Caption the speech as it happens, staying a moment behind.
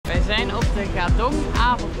zijn op de Gadong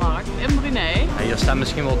Avondmarkt in Brunei. Ja, hier staan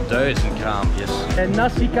misschien wel 1000 kraampjes.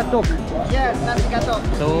 Nasi Katok. Yes, Nasi Katok.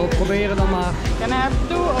 Zo, proberen dan maar. Can I have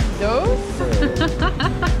 2 of those?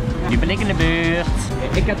 Nu ben ik in de buurt.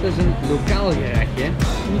 Ik heb dus een lokaal gerechtje.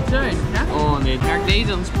 Niet zijn, hè? Oh nee. Ga ik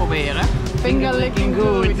deze eens proberen? Fingerlicking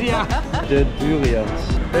good. Ja. De durians.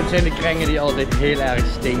 Dit zijn de krengen die altijd heel erg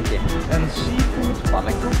stinken. Een seafood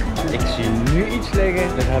pannenkoek. Ik zie nu iets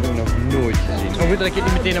liggen, dat heb ik nog nooit gezien. Het is wel goed dat ik het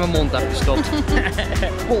niet meteen in mijn mond heb gestopt.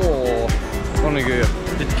 Oh, wat een geur.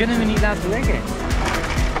 Dit kunnen we niet laten liggen.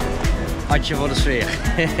 Hartje voor de sfeer.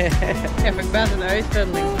 Heb ik best een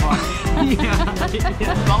uitvinding van. Ja. Er is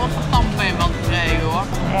wel wat verstamping van te krijgen hoor.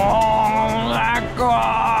 Oh, lekker!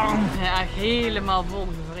 Ja, helemaal vol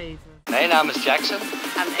gevreten. Mijn naam is Jackson.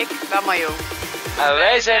 En ik ben Mayo. En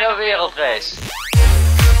wij zijn op wereldreis.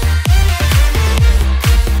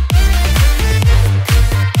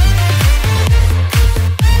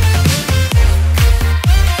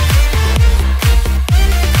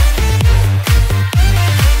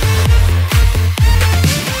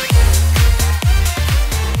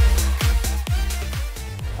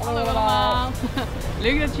 Hallo allemaal.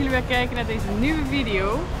 Leuk dat jullie weer kijken naar deze nieuwe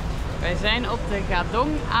video. Wij zijn op de Gadong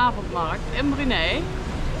Avondmarkt in Brunei.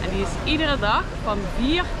 En die is iedere dag van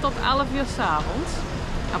 4 tot 11 uur 's avonds.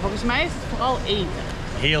 En volgens mij is het vooral eten.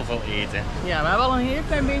 Heel veel eten. Ja, we hebben al een heel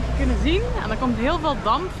klein beetje kunnen zien. En er komt heel veel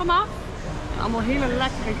damp vanaf. En allemaal hele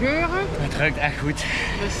lekkere geuren. Het ruikt echt goed.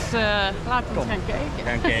 Dus laten we eens gaan kijken.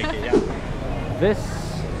 Gaan kijken, ja. Vis.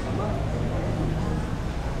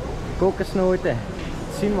 Kokosnoten.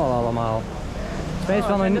 Dat zien we al allemaal. Spijs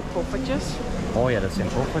van een... poffertjes. Oh ja, dat zijn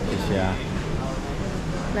poffertjes, ja.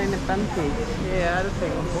 Kleine pancakes. Ja, dat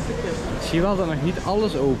zijn wel poffertjes. Ik zie wel dat nog niet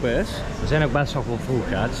alles open is. We zijn ook best nog wel vroeg,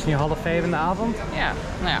 hè? Het is nu 4:30 in de avond. Ja,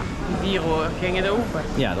 nou ja, om 4 uur ging het open.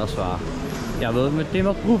 Ja, dat is waar. Ja, willen we meteen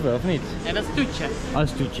wat proeven, of niet? Ja, dat is toetje. Oh, dat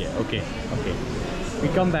is toetje. Oké. We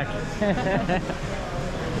come back.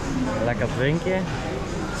 Lekker drinken.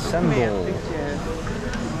 Sandal.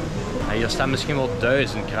 Ja, hier staan misschien wel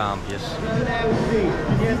 1000 kraampjes.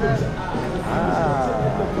 Ah.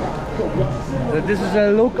 This is a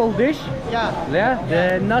local dish? Yeah. Yeah?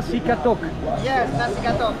 The Nasi Katok. Yes, Nasi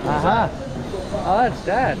Katok. Aha. Oh, it's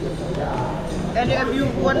that. And if you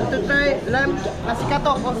want to try lamb Nasi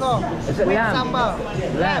Katok also. Is it with lamb? sambal.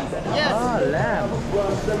 Lamb. Yes. Oh, lamb.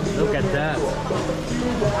 Look at that.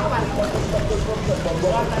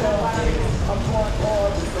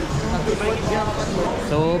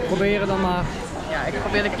 Zo, proberen dan maar. Ja, ik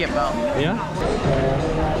probeer de kip wel. Ja?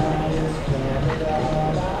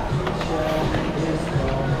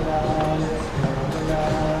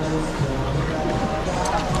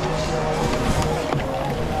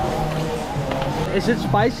 Is it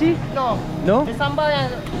spicy? No. No? The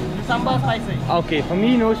sambal spicy. Okay, for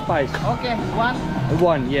me no spice. Okay, one.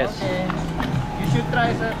 One, yes. Okay. You should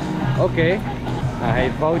try sir. Okay. Nou,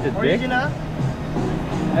 hij vouwt het dicht. Original.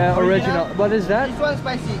 Original. What is that? This one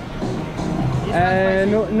spicy. This one spicy.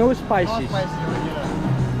 No No spices. spicy.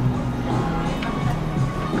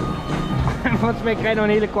 Volgens mij krijg je nog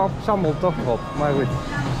een hele kwap sambal toch erop, maar goed.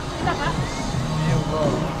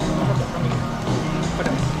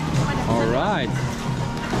 Alright.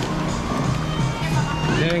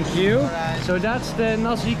 Thank you. Alright. So that's the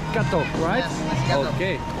Nasi Katok, right? Yes, Nasi Katok.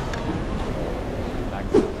 Okay.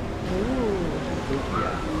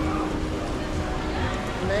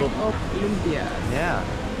 Leg op lumpia. Yeah.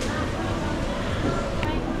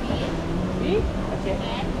 Beef? Okay.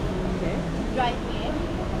 Okay. Dry fish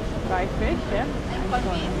Fried fish, yeah. and corned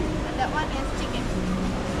beef. And that one is chicken.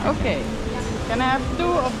 Okay. Can I have 2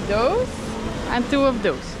 of those and 2 of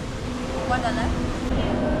those? $1. Thank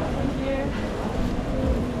you.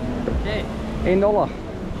 Oké. $1. Dat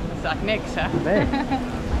is echt niks, hè? Nee.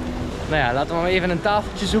 Nou ja, laten we maar even een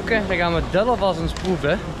tafeltje zoeken. Dan gaan we dat alvast eens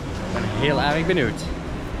proeven. Ik ben heel erg benieuwd.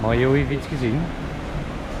 Mario heeft iets gezien.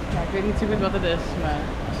 Ja, ik weet niet zo goed wat het is, maar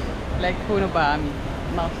het lijkt gewoon op bami.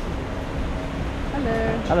 Nasi. Hallo.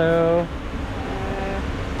 Hallo.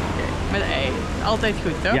 Oké, met ei. Altijd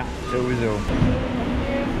goed, toch? Ja, sowieso.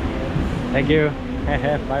 Thank you.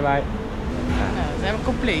 Bye bye. Nou, dan zijn we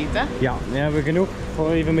compleet, hè? Ja, nu hebben we genoeg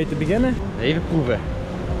voor even mee te beginnen. Even proeven.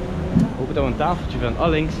 Hopen dat we een tafeltje vinden. Oh,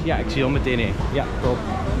 links. Ja, ik zie al meteen één. Ja, top.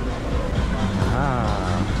 Ah.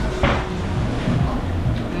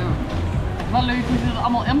 Ja. Het is wel leuk hoe ze het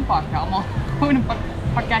allemaal inpakken. Allemaal gewoon een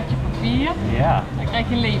pakketje papier. Ja. Dan krijg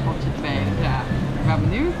je een lepeltje erbij. Dus ja, ik ben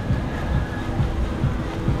benieuwd.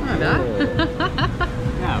 Nou, daar.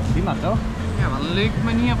 Ja, prima toch? Ja, wel een leuke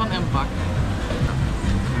manier van inpakken.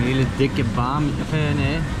 Een hele dikke bami, of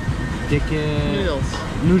nee, dikke Noedels.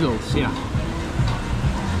 noedels, ja.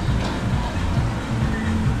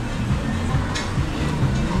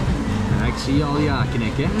 zie je al ja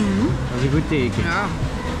knikken. Dat is een goed teken. Ja.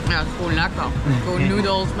 Ja, het is gewoon lekker. Gewoon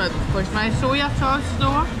noedels met volgens mij sojasaus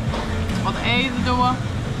erdoor. Wat ei erdoor.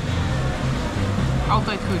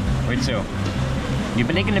 Altijd goed. Goed zo. Nu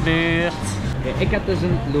ben ik in de beurt. Ja, ik heb dus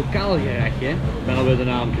een lokaal gerechtje. Ik ben alweer de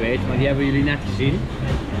naam kwijt, maar die hebben jullie net gezien.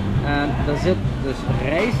 En daar zit dus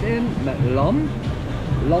rijst in met lam,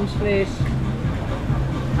 lamsvlees.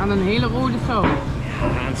 En een hele rode saus.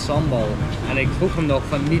 Ja, en sambal. En ik vroeg hem nog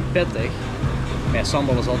van niet pittig. Maar ja,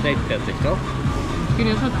 sambal is altijd pittig, toch? Misschien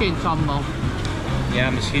is het geen sambal. Ja,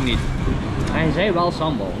 misschien niet. Hij zei wel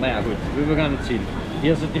sambal, maar ja goed, we gaan het zien.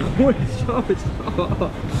 Hier zit die rode saus.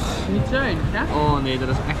 Niet zuinig, hè? Oh nee, dat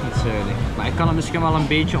is echt niet zuinig. Maar ik kan het misschien wel een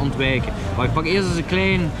beetje ontwijken. Maar ik pak eerst eens een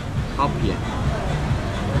klein hapje.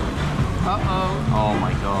 Oh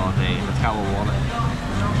my god, hey, dat gaan we worden.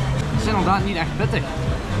 Het is inderdaad niet echt pittig.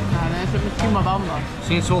 Nou, dan is het misschien wat anders.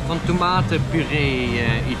 Misschien een soort van tomatenpuree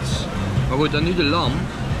iets. Maar goed, dan nu de lam.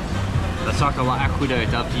 Dat zag er wel echt goed uit,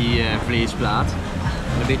 op die vleesplaat.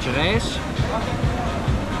 En een beetje rijst.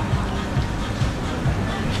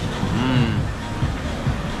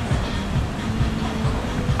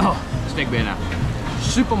 Oh, stik binnen.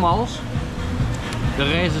 Super mals. De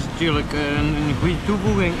rijst is natuurlijk een goede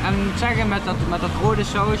toevoeging. En ik moet zeggen, met dat rode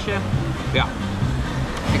sausje, ja,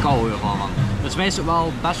 ik hou er wel van. Het is meestal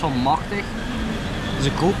wel best wel machtig. Dus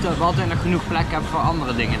ik hoop dat we altijd nog genoeg plek hebben voor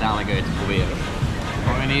andere dingen dadelijk uit te proberen.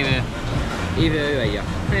 Gewoon even ja.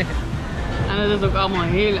 En het is ook allemaal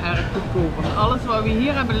heel erg goedkoop. Want alles wat we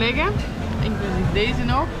hier hebben liggen, inclusief deze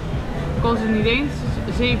nog, kost niet eens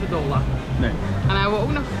 $7. Nee. En dan hebben we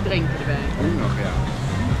ook nog drinken erbij. Ook nog, ja.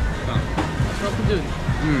 Dat is wat te doen.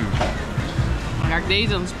 Dan ga ik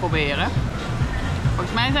deze eens proberen.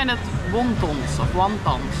 Volgens mij zijn het wontons of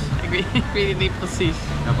wontons. Ik weet het niet precies.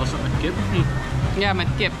 Ja, was dat met kip of niet? Ja, met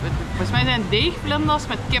kip. Volgens mij zijn het deegvlinders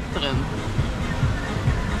met kip erin.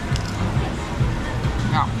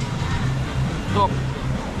 Ja. Top.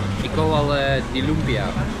 Ik wou wel die lumpia.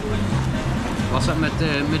 Was dat met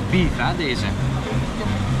beef, hè, deze?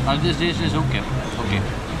 Oh, dus deze is ook kip. Oké.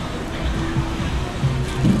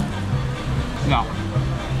 Ja.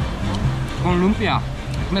 Gewoon lumpia.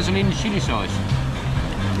 Ik mis alleen de chili saus.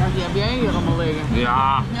 Ja, die heb jij hier allemaal liggen.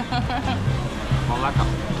 Ja. Wel lekker.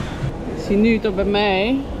 Ik zie nu dat bij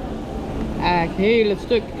mij echt een hele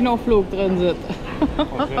stuk knoflook erin zit.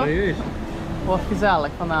 Oh, serieus? Wordt gezellig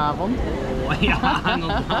vanavond. Oh, ja,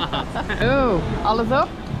 inderdaad. Oh, alles op?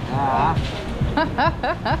 Ja.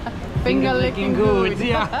 Finger licking good.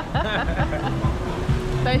 Ja.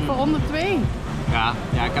 Tijd voor ronde 2. Ja,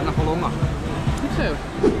 ik heb nog wel honger. Goed zo.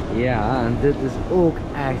 Ja, en dit is ook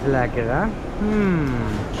echt lekker, hè?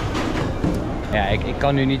 Ja, ik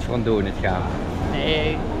kan nu niet voor een donut gaan.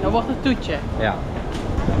 Nee, dan wordt het toetje. Ja.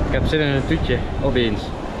 Ik heb zin in een toetje, opeens.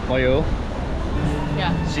 Mooi hoor.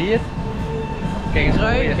 Ja. Zie je het? Kijk eens.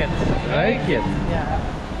 Ruik het. Ruik je het? Ja.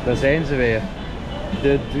 Daar zijn ze weer.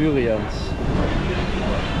 De durians.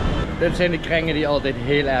 Dit zijn de krengen die altijd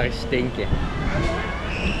heel erg stinken.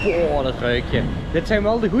 Oh, dat ruik je. Dit zijn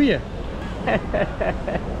wel de goeie.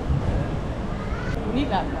 Niet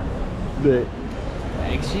lekker. Nee.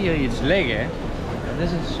 Ja, ik zie hier iets liggen. Het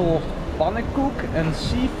is een soort pannenkoek, een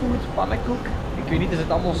seafood pannenkoek. Ik weet niet, er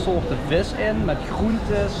zit allemaal soorten vis in met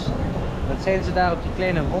groentes. Dat zijn ze daar op die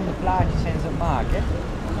kleine ronde plaatjes zijn ze aan het maken.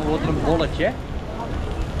 Dan wordt het een bolletje.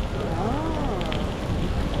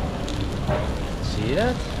 Zie je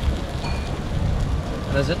het?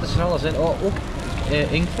 En daar zitten ze alles in. Oh, ook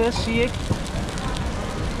inktvis zie ik.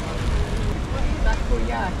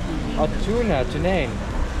 Takoyaki. Oh, tuna, tonijn.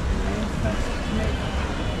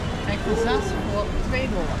 Kijk, voor 6 voor $2.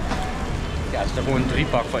 Ja, het is er gewoon 3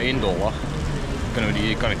 pak voor $1.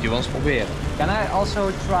 Kan ik die wel eens proberen. Can I also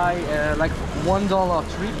try like $1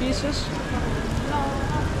 3 pieces?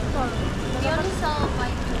 We only sell by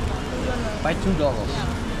 $2. By $2.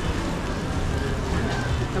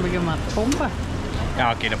 Dan begin maar te pompen.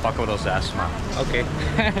 Ja, oké, dan pakken we er 6, maar oké.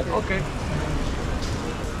 Oké.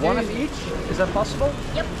 One of each? Is that possible?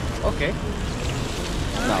 Yep. Oké.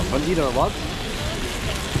 Nou, van ieder wat?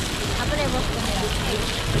 Apa dia buat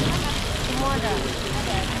semua ada.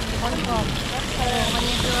 Honeycomb.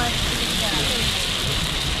 Hanya jual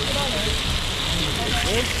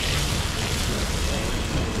 3.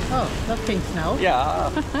 Oh, dat ging snel. Ja.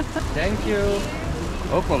 Thank you.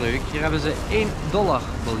 Ook wel leuk. Hier hebben ze $1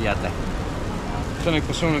 biljetten. Dat vind ik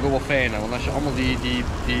persoonlijk ook wel fijner, want als je allemaal die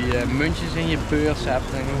muntjes in je beurs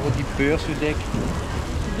hebt, dan wordt die beurs zo dik.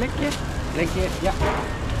 Blikje? Blikje, ja.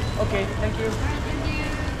 Oké, thank you.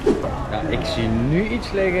 Ja, ik zie nu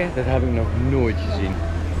iets liggen, dat heb ik nog nooit gezien.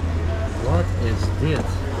 Wat is dit?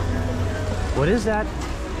 What is that?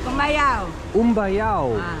 Kumbayao.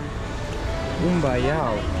 Umbayao. Ah.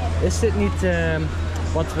 Umbayao. Is dit niet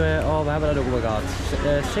wat we... Oh, we hebben dat ook wel gehad.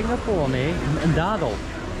 Singapore? Nee. Een dadel.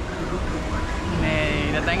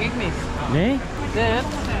 Nee, dat denk ik niet. Nee? Dit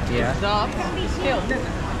Ja. is dat verschil. Dat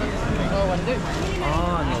is gewoon dit.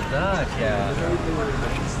 Oh, inderdaad, ja.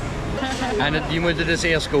 En die moeten dus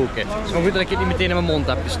eerst koken. Het is maar goed dat ik het niet meteen in mijn mond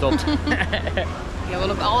heb gestopt. Je wil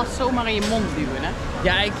ook alles zomaar in je mond duwen, hè?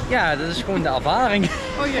 Ja, dat is gewoon de ervaring.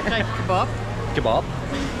 Oh, je krijgt kebab. Kebab.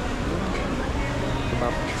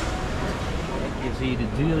 Kebab. Kijk, hier zie je de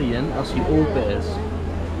durian als die open is.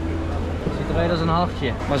 Het ziet eruit als een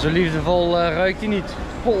hartje. Maar zo liefdevol ruikt hij niet.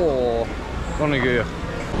 Oh, wat een geur.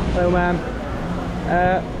 Hello ma'am.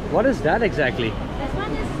 What is that exactly? This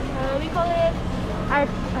one is, we call it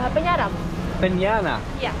Pinyaram. Pinyaram.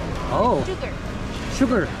 Yeah. Oh, Sugar.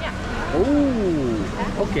 sugar. Yeah.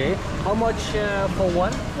 Oh, okay. How much for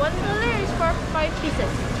one? $1 is for 5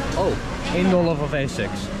 pieces. Oh, $1 voor 5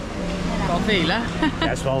 stuks. Wel veel, hè? Ja,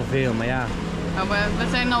 dat is wel veel, maar ja. Nou, we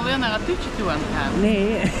zijn alweer naar het toetje toe aan het gaan.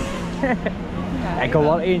 Nee. Ik kan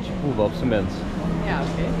wel eentje proeven op zijn minst. Ja,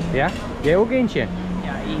 oké. Ja? Jij ook eentje?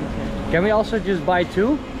 Ja, eentje. Can we also just buy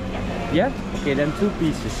two? Ja? Oké, dan 2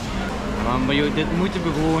 pieces. Maar joh, dit moeten we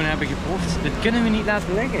gewoon hebben geproefd. Dit kunnen we niet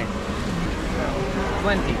laten liggen.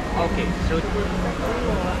 20. Oké, so...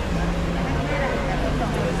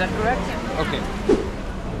 Is that correct? Oké.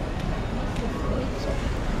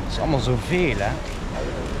 Het is allemaal zoveel, hè?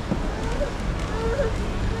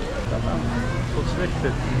 Tot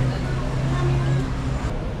zwichten.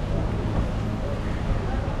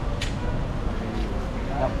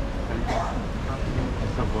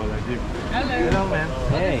 Hello. man.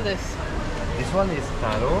 What Hey. is this? This one is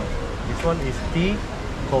taro, this one is tea,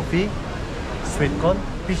 coffee, sweet corn,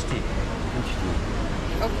 fish tea.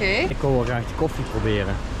 Oké. Ik wil wel graag de koffie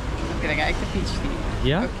proberen. Oké, dan ga ik de peach tea.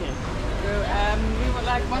 Ja? Oké. So, we would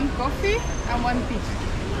like one coffee and one peach tea.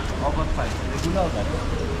 How about five? Regular or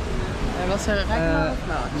not? Was er regular of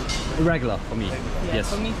not? Regular for me. Yeah, Yes.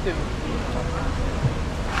 for me too.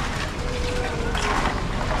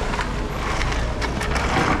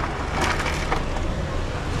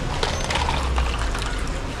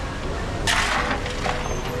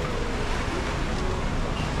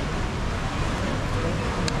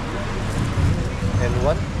 And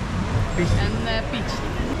one fish tea. En peach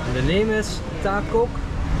tea. The name is Takok.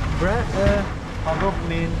 Taro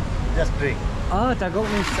mean just drink. Takok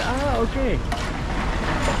means... okay.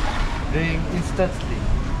 Drink instantly.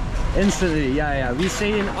 Instantly, yeah. We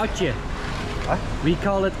say in atje. What? We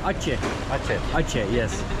call it atje. Ache. Atje,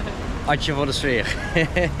 yes. Atje voor de sfeer.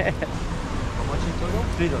 How much in total?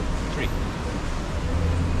 $3.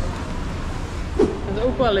 Dat is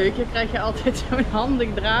ook wel leuk. Je krijgt je altijd zo'n handig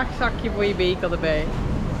draagzakje voor je beker erbij.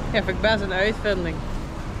 Ja, vind ik best een uitvinding.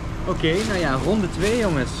 Oké, nou ja, ronde 2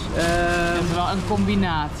 jongens. Dat is wel een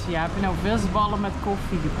combinatie. Heb je nou visballen met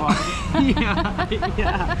koffie gepakt?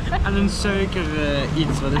 ja. En een suiker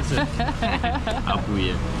iets, wat is het?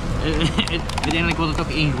 Boeien. Uiteindelijk wordt het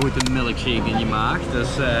toch één grote milkshake in je maag. Dus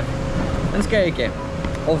eens kijken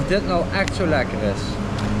of dit nou echt zo lekker is.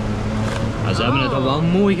 Nou, ze hebben het al wel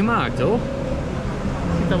mooi gemaakt hoor.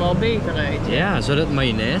 Ziet er wel beter uit. Ja, zou dit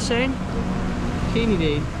mayonaise zijn? Geen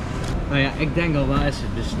idee. Nou ja, ik denk al, waar is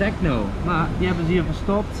het bestek nou? Maar die hebben ze hier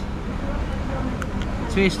verstopt.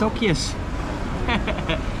 2 stokjes.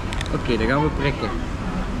 Oké, dan gaan we prikken.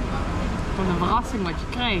 Wat een verrassing wat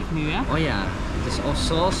je krijgt nu, hè? Oh ja, het is of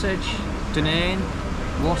sausage, tonijn,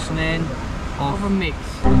 worstenijn Of een mix.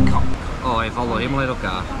 krap. Oh, hij valt al helemaal uit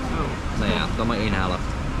elkaar. Oh. Nou ja, dan maar 1 helft.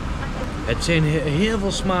 Het zijn heel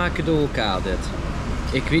veel smaken door elkaar dit.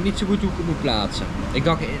 Ik weet niet zo goed hoe ik het moet plaatsen. In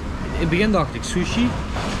het begin dacht ik sushi.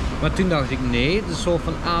 Maar toen dacht ik nee, het is een soort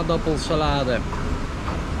van aardappelsalade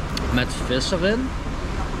met vis erin.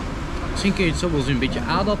 Misschien kun je het zo wel zien, een beetje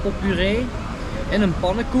aardappelpuree in een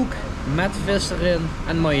pannenkoek met vis erin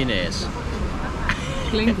en mayonaise.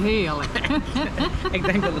 Klinkt heerlijk. Ik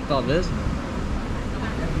denk dat het dat is.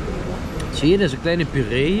 Zie je, er is een kleine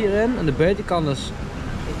puree hierin. Aan de buitenkant is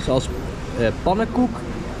zoals pannenkoek.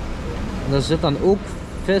 En daar zit dan ook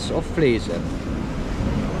vis of vlees in.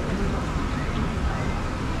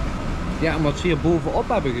 Ja, en wat ze hier bovenop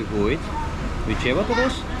hebben gegooid, weet jij wat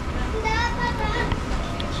het is?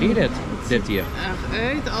 Zie je dit? Dit hier.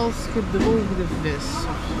 Eruit als gedroogde vis.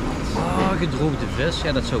 Gedroogde vis,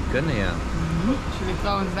 ja dat zou kunnen ja. Als jullie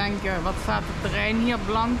trouwens denken, wat staat het terrein hier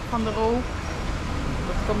blank van de rook?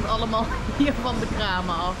 Dat komt allemaal hier van de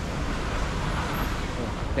kramen af.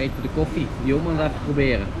 Tijd voor de koffie, die ook maar eens even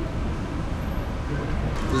proberen.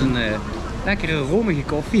 Het is een lekkere romige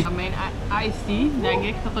koffie. Mijn iced tea, denk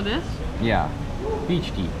ik dat het is. Ja, Peach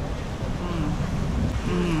tea.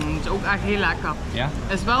 Het is ook echt heel lekker. Ja?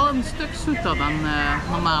 Het is wel een stuk zoeter dan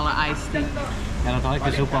normale iced tea. Ja, dat had ik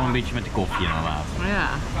dus ook wel een beetje met de koffie inderdaad. Ja,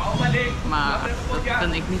 maar dat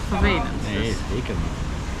vind ik niet vervelend. Nee, Dus. zeker niet.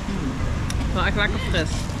 Het is wel echt lekker fris.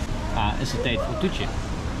 Ah, is het tijd voor het toetje?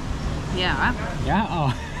 Ja. Ja?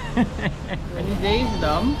 Oh. En nu deze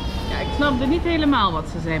dan. Ja, ik snapte niet helemaal wat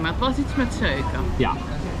ze zei, maar het was iets met suiker. Ja.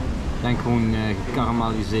 Ik denk gewoon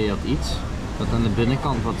gekarameliseerd iets. Dat aan de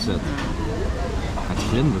binnenkant wat zit. Het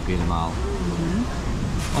glimt ook helemaal.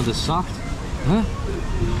 Oh, het is zacht. Huh?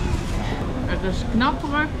 Het is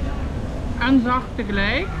knapperig en zacht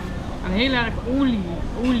tegelijk. En heel erg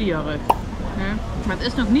olierig. Ja. Maar het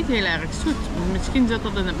is nog niet heel erg zoet. Misschien zit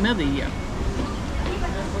dat in het midden hier.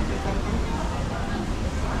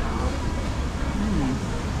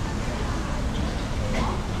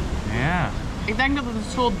 Ja. Ik denk dat het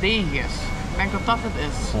een soort deeg is. Ik denk dat dat het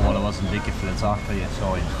is. Oh, dat was een dikke flits achter je.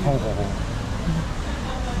 Sorry. Het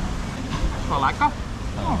is wel lekker.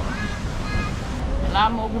 Oh.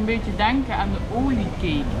 Laat me ook een beetje denken aan de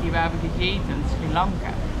oliecake die we hebben gegeten in Sri Lanka.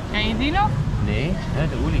 Ken je die nog? Nee, hè,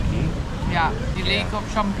 de oliecake. Ja, die leken op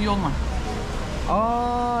champignonnen.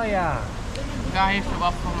 Oh ja. Daar heeft er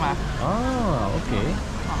wat van gemaakt. Oh, oké.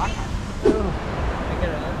 Wel lekker.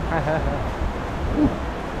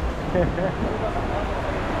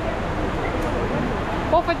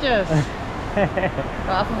 Poffertjes! Ik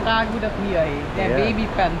ga even vragen hoe dat hier heet. Ja, Ja. baby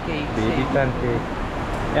pancakes. Baby pancake.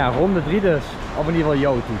 Ja, ronde 3 dus. Of in ieder geval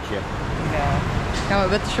jouw toetje. Ja. Gaan we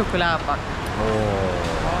witte chocola pakken.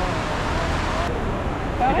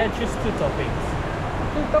 You can choose 2 toppings.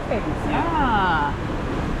 Two toppings. Ah.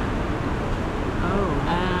 Oh.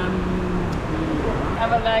 En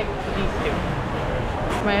we lijken die twee.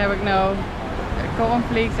 Volgens mij heb ik nou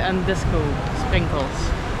cornflakes en disco sprinkles.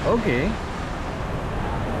 Oké.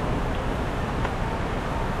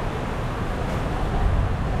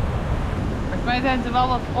 Volgens mij zijn ze wel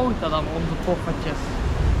wat groter dan onze poffertjes.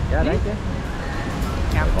 Ja, denk je?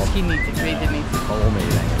 Ja, misschien niet, ik weet het niet. Val wel mee,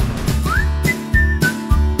 denk ik.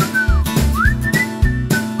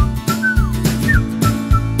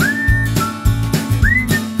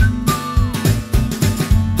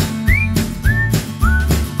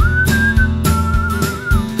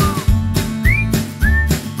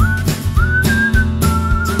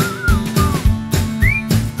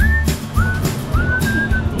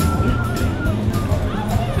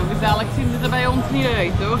 Zo gezellig zien ze er bij ons niet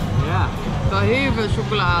uit hoor. Ja. Er staat heel veel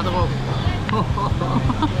chocolade erop.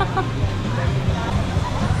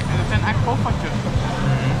 En dat zijn echt poffertjes.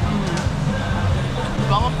 Er is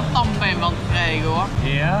wel wat tandpijn van te krijgen hoor.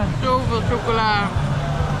 Ja? Zoveel chocola.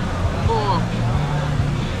 Oh.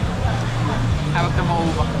 Heb ik er maar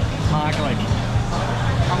over. Smakelijk.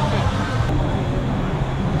 Dank u.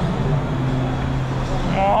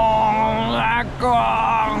 Oh, lekker!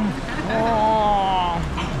 Oh.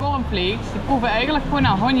 Cornflakes, die proeven eigenlijk gewoon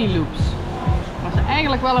naar honey loops. Dat is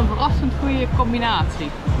eigenlijk wel een verrassend goede combinatie.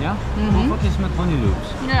 Ja? Mhm. Wat is met honey loops?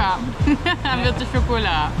 Ja, en witte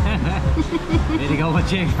chocola. Weet ik al wat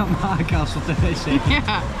jij gaat maken als we thuis zijn.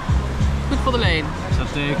 Ja, goed voor de lijn. Is dat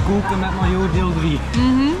koken met mayo deel 3?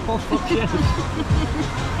 Poffertjes.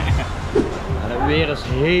 Het weer is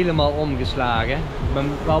helemaal omgeslagen. Ik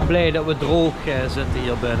ben wel blij dat we droog zitten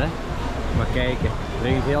hier binnen. Maar kijken, het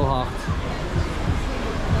regent heel hard.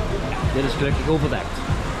 Dit is gelukkig overdekt.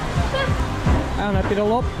 En heb je er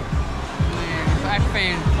al op? Nee, dat is echt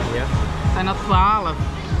veel. Ja. En dat 12.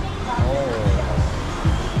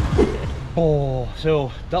 Oh,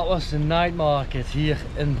 zo, dat was de night market hier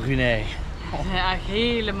in Brunei. We zijn echt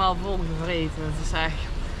helemaal vol gevreten. Het is echt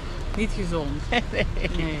niet gezond.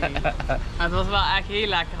 Nee. Maar het was wel echt heel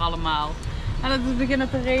lekker allemaal. En het is beginnen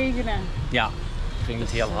te regenen. Ja, het regent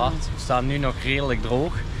heel hard. We staan nu nog redelijk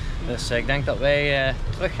droog. Dus ik denk dat wij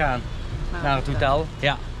terug gaan naar het hotel.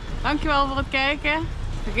 Ja. Dankjewel voor het kijken.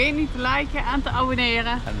 Vergeet niet te liken en te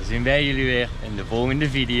abonneren. En dan zien wij jullie weer in de volgende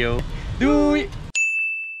video. Doei!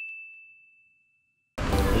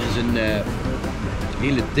 Dit is een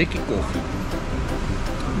hele dikke koffie.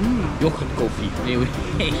 Yoghurtkoffie.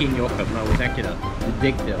 Nee, geen yoghurt, maar hoe zeg je dat? De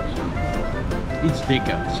dikte. Iets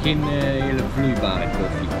dikker. Het is geen hele vloeibare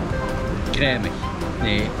koffie. Cremig.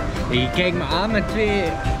 Nee. Je kijkt me aan met 2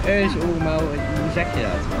 uisogen, maar hoe zeg je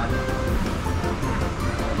dat?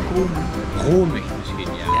 Romig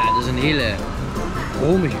misschien, ja. Ja, het is een hele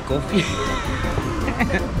romige koffie.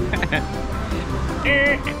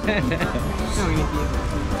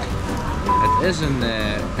 Het is een...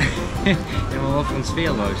 ja, maar wat voor een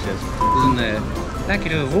sfeer wou is dit? Het is een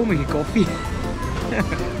lekkere romige koffie.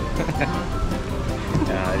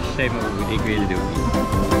 Ja, zeg maar goed, ik weet het ook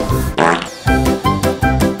niet.